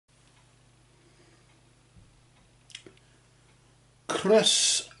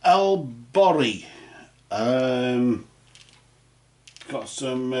Chris L. Borri. Got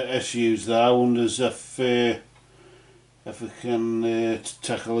some issues there. I wonder if we can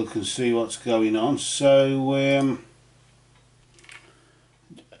take a look and see what's going on. So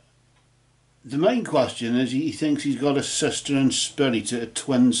the main question is he thinks he's got a sister in spirit, a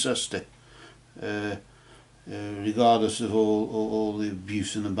twin sister, regardless of all the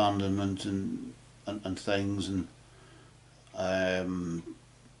abuse and abandonment and things, and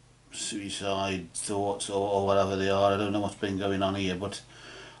suicide thoughts or whatever they are. I don't know what's been going on here, but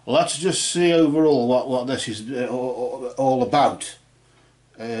let's just see overall what this is all about,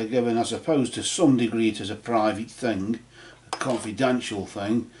 given I suppose to some degree it is a private thing, a confidential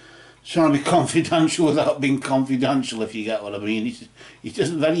thing. Trying to be confidential without being confidential, if you get what I mean. It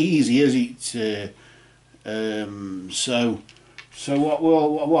isn't very easy, is it? So what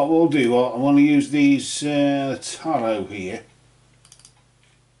we'll do, I want to use these tarot here.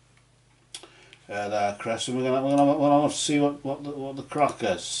 There, Chris, and we're gonna see what the crack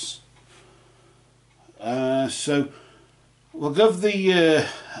is. So we'll give the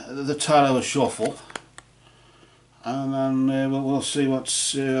tarot a shuffle, and then we'll see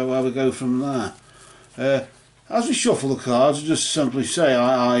where we go from there. As we shuffle the cards, I just simply say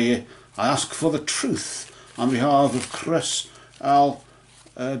I ask for the truth on behalf of Chris L.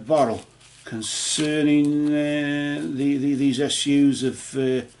 Borri concerning these issues of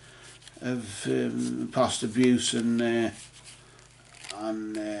past abuse and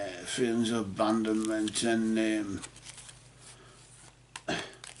feelings of abandonment and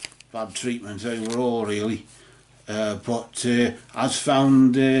bad treatment overall, really. But has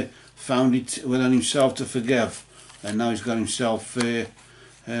found it within himself to forgive, and now he's got himself a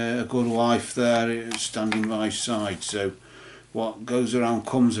good wife there standing by his side. So what goes around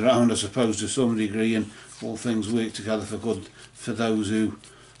comes around, I suppose, to some degree, and all things work together for good for those who,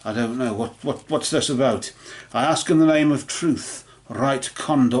 I don't know, what's this about? I ask in the name of truth, right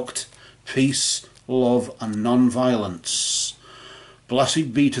conduct, peace, love and non-violence.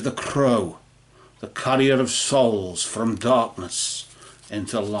 Blessed be to the crow, the carrier of souls from darkness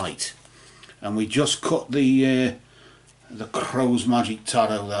into light. And we just cut the crow's magic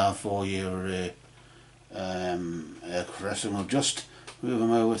tarot there for you, Chris, and we'll just move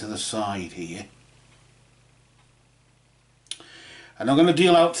them over to the side here. And I'm going to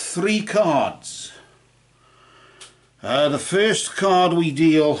deal out 3 cards. The first card we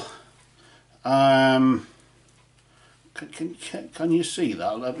deal, can you see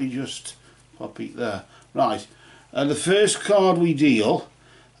that? Let me just pop it there. Right, the first card we deal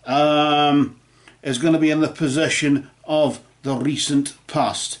is going to be in the position of the recent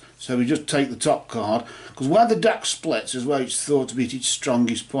past. So we just take the top card, because where the deck splits is where it's thought to be at its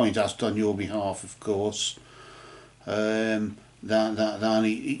strongest point, asked on your behalf, of course.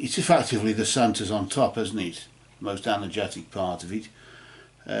 It's effectively the centre's on top, isn't it? Most energetic part of it,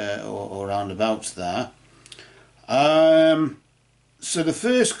 or roundabouts there. So the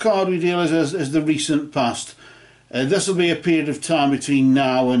first card we deal is the recent past. This will be a period of time between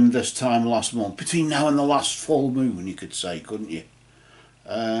now and this time last month, between now and the last full moon, you could say, couldn't you?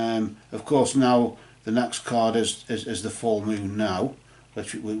 Of course, now the next card is the full moon now,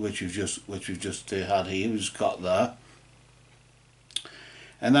 which we've just had here. We've just got there.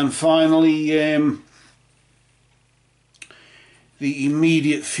 And then finally, the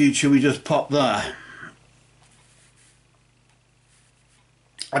immediate future we just pop there.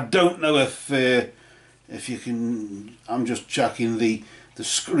 I don't know if you can. I'm just checking the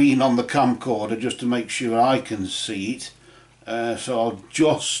screen on the camcorder just to make sure I can see it. So I'll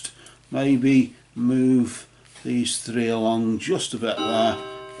just maybe move these 3 along just a bit there.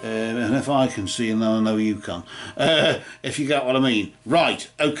 And if I can see, and then I know you can, if you get what I mean. Right,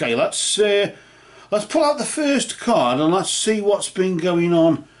 okay, let's pull out the first card and let's see what's been going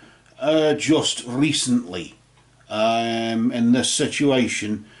on just recently in this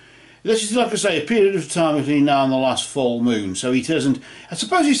situation. This is, like I say, a period of time between now and the last full moon, so it isn't, I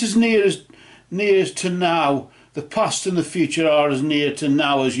suppose it's as near as to now. The past and the future are as near to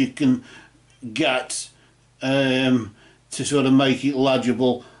now as you can get, to sort of make it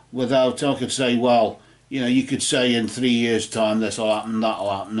legible without, I could say, well, you know, you could say in 3 years' time this will happen, that will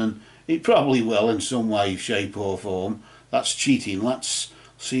happen, and it probably will in some way, shape or form. That's cheating. Let's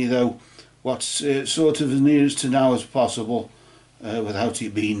see, though, what's sort of as near as to now as possible without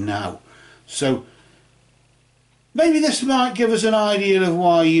it being now. So maybe this might give us an idea of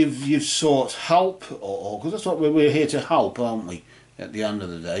why you've sought help, or because that's what we're here to help, aren't we, at the end of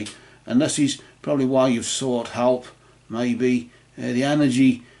the day. And this is probably why you've sought help. Maybe the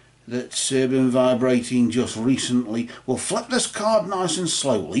energy that's been vibrating just recently. We'll flip this card nice and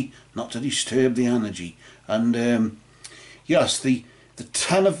slowly, not to disturb the energy. And yes, the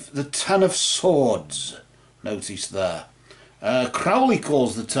ten of Swords. Notice there. Crowley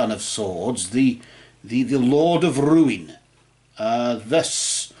calls the Ten of Swords the Lord of Ruin.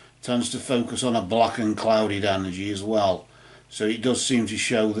 This tends to focus on a black and clouded energy as well. So it does seem to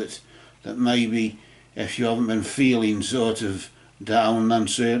show that maybe if you haven't been feeling sort of down, then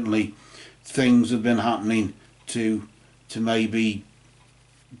certainly things have been happening to maybe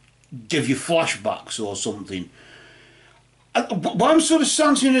give you flashbacks or something. But I'm sort of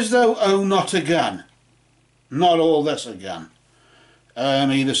sensing as though, oh, not again. Not all this again.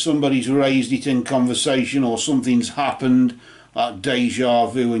 Either somebody's raised it in conversation or something's happened, like deja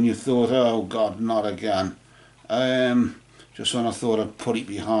vu, and you thought, oh God, not again. Just when I thought I'd put it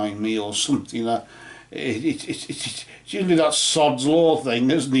behind me or something. It's usually that sod's law thing,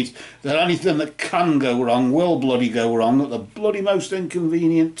 isn't it? That anything that can go wrong will bloody go wrong at the bloody most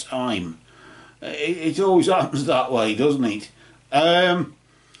inconvenient time. It always happens that way, doesn't it?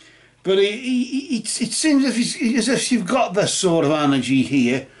 But it seems as if you've got this sort of energy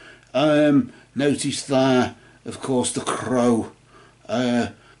here. Notice there, of course, the crow.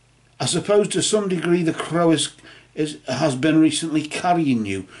 I suppose to some degree the crow has been recently carrying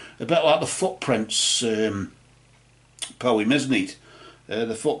you, a bit like the Footprints poem, isn't it?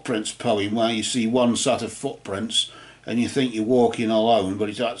 The Footprints poem, where you see one set of footprints and you think you're walking alone, but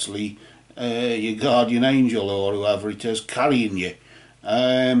it's actually your guardian angel or whoever it is carrying you.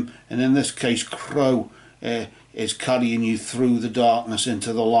 And in this case, crow is carrying you through the darkness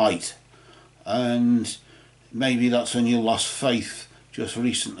into the light. And maybe that's when you lost faith just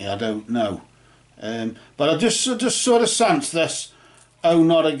recently, I don't know. But I just sort of sense this, oh,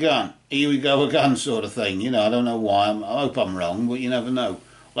 not again, here we go again sort of thing. You know, I don't know why, I hope I'm wrong, but you never know.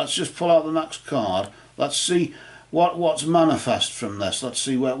 Let's just pull out the next card. Let's see what's manifest from this. Let's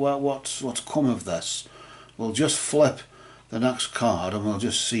see what's come of this. We'll just flip the next card and we'll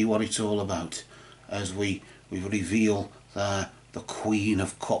just see what it's all about as we reveal the Queen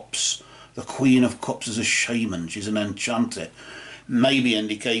of Cups. The Queen of Cups is a shaman, she's an enchanter. Maybe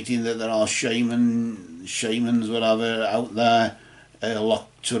indicating that there are shamans, whatever, out there,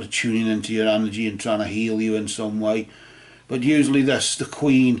 sort of tuning into your energy and trying to heal you in some way. But usually the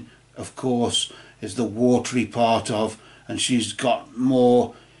Queen, of course, is the watery part of, and she's got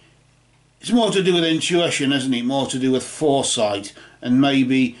more, it's more to do with intuition, isn't it? More to do with foresight, and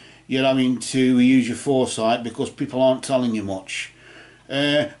maybe you're having to use your foresight because people aren't telling you much.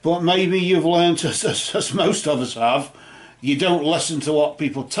 But maybe you've learned, as most of us have, you don't listen to what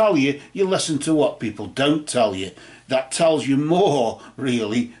people tell you, you listen to what people don't tell you. That tells you more,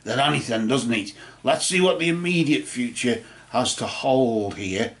 really, than anything, doesn't it? Let's see what the immediate future has to hold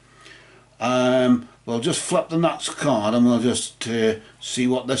here. We'll just flip the next card and we'll just see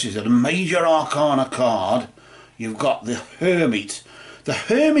what this is. A major arcana card. You've got the Hermit. The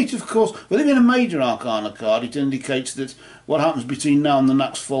Hermit, of course, with it being a major arcana card, it indicates that what happens between now and the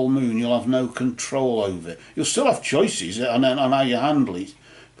next full moon you'll have no control over. You'll still have choices on how you handle it,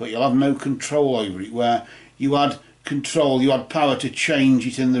 but you'll have no control over it, where you had control, you had power to change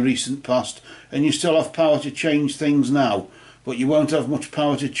it in the recent past, and you still have power to change things now, but you won't have much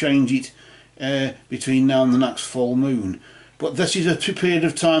power to change it between now and the next full moon. But this is a period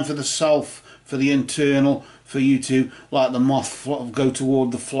of time for the self, for the internal, for you to, like the moth, go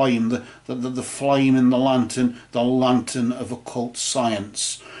toward the flame, the flame in the lantern of occult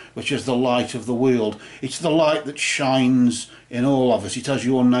science, which is the light of the world. It's the light that shines in all of us. It has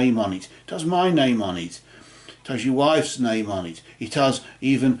your name on it. It has my name on it. It has your wife's name on it. It has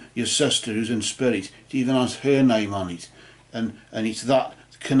even your sister who's in spirit. It even has her name on it. And it's that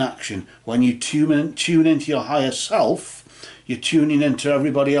connection. When you tune into your higher self, you're tuning into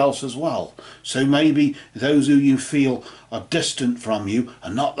everybody else as well. So maybe those who you feel are distant from you are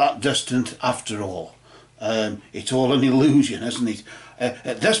not that distant after all. It's all an illusion, isn't it?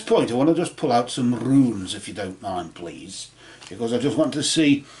 At this point I want to just pull out some runes, if you don't mind, please, because I just want to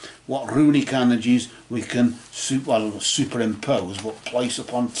see what runic energies we can superimpose, but place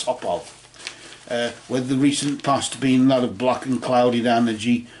upon top of. With the recent past being that of black and clouded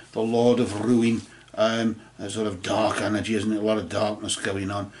energy, the Lord of Ruin, a sort of dark energy, isn't it? A lot of darkness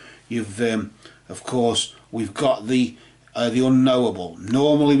going on. You've, of course, we've got the unknowable.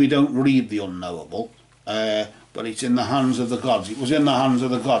 Normally we don't read the unknowable, but it's in the hands of the gods. It was in the hands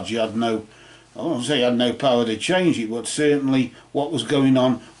of the gods. You had no, I won't say you had no power to change it, but certainly what was going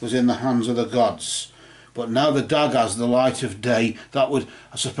on was in the hands of the gods. But now the daggers, the light of day, that would,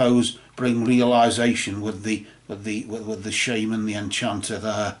 I suppose, bring realization with the shaman, the enchanter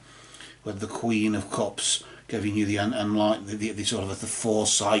there. with the Queen of Cups, giving you the sort of the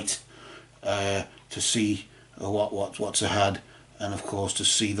foresight to see what's ahead, and of course to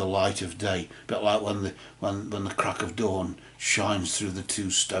see the light of day. A bit like when the crack of dawn shines through the two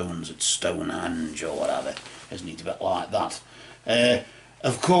stones at Stonehenge or whatever. Isn't it a bit like that?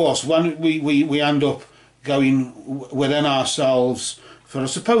 Of course, when we end up going within ourselves for, I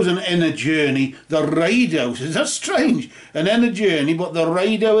suppose, an inner journey, the radio, that's strange, an inner journey, but the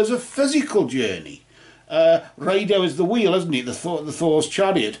radio is a physical journey. Radio is the wheel, isn't it? The Thor's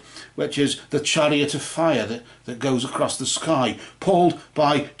chariot, which is the chariot of fire that goes across the sky, pulled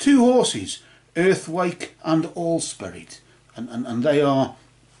by two horses, Earthwake and Allspirit, and they are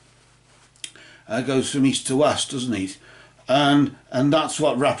goes from east to west, doesn't it? And that's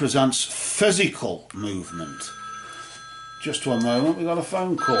what represents physical movement. Just one moment, we got a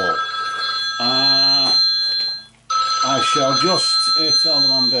phone call. I shall just tell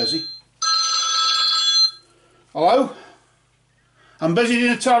them I'm busy. Hello? I'm busy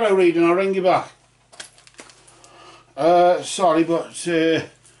doing a tarot reading, I'll ring you back. Sorry, but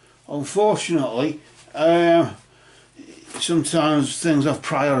unfortunately, sometimes things have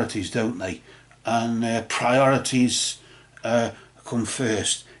priorities, don't they? And priorities come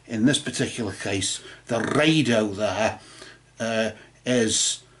first. In this particular case, the radio there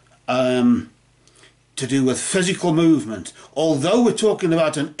is to do with physical movement. Although we're talking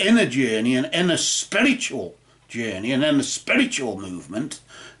about an inner journey, an inner spiritual journey, an inner spiritual movement,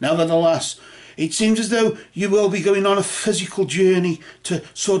 nevertheless, it seems as though you will be going on a physical journey to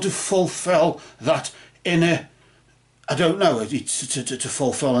sort of fulfill that inner, I don't know, it's to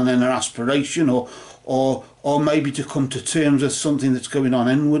fulfill an inner aspiration, or maybe to come to terms with something that's going on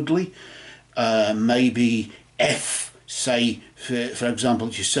inwardly. Maybe if, say, for example,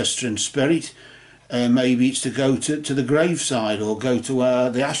 it's your sister in spirit, maybe it's to go to the graveside, or go to where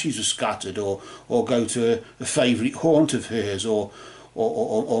the ashes are scattered, or go to a favourite haunt of hers, or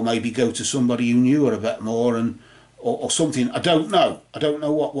maybe go to somebody who knew her a bit more, or something. I don't know. I don't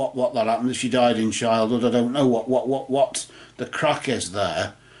know what that happened. If she died in childhood, I don't know what the crack is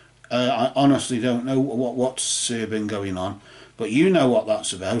there. I honestly don't know what's been going on, but you know what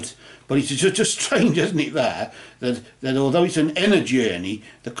that's about. But it's just strange, isn't it, there, that although it's an inner journey,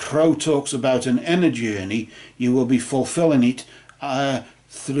 the Crow talks about an inner journey, you will be fulfilling it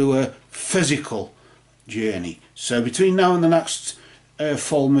through a physical journey. So between now and the next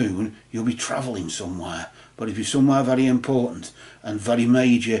full moon, you'll be travelling somewhere, but it'll be somewhere very important and very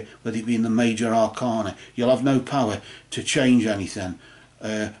major, with it being the major arcana. You'll have no power to change anything,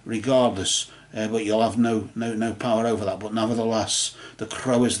 regardless, but you'll have no power over that. But nevertheless, the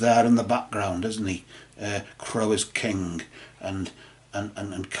Crow is there in the background, isn't he? Crow is king, and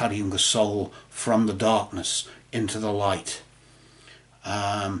carrying the soul from the darkness into the light.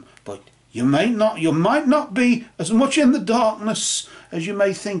 But you might not be as much in the darkness as you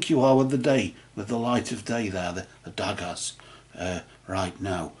may think you are with the light of day there, the daggers, right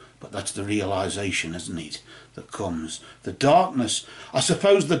now. But that's the realisation, isn't it, that comes. The darkness, I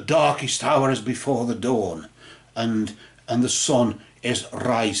suppose the darkest hour is before the dawn, and the sun is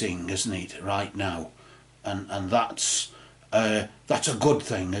rising, isn't it, right now, and that's a good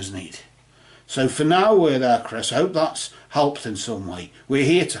thing, isn't it? So for now we're there, Chris. I hope that's helped in some way. We're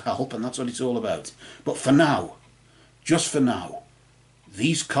here to help, and that's what it's all about. But for now, just for now,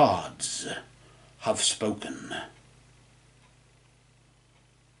 these cards have spoken.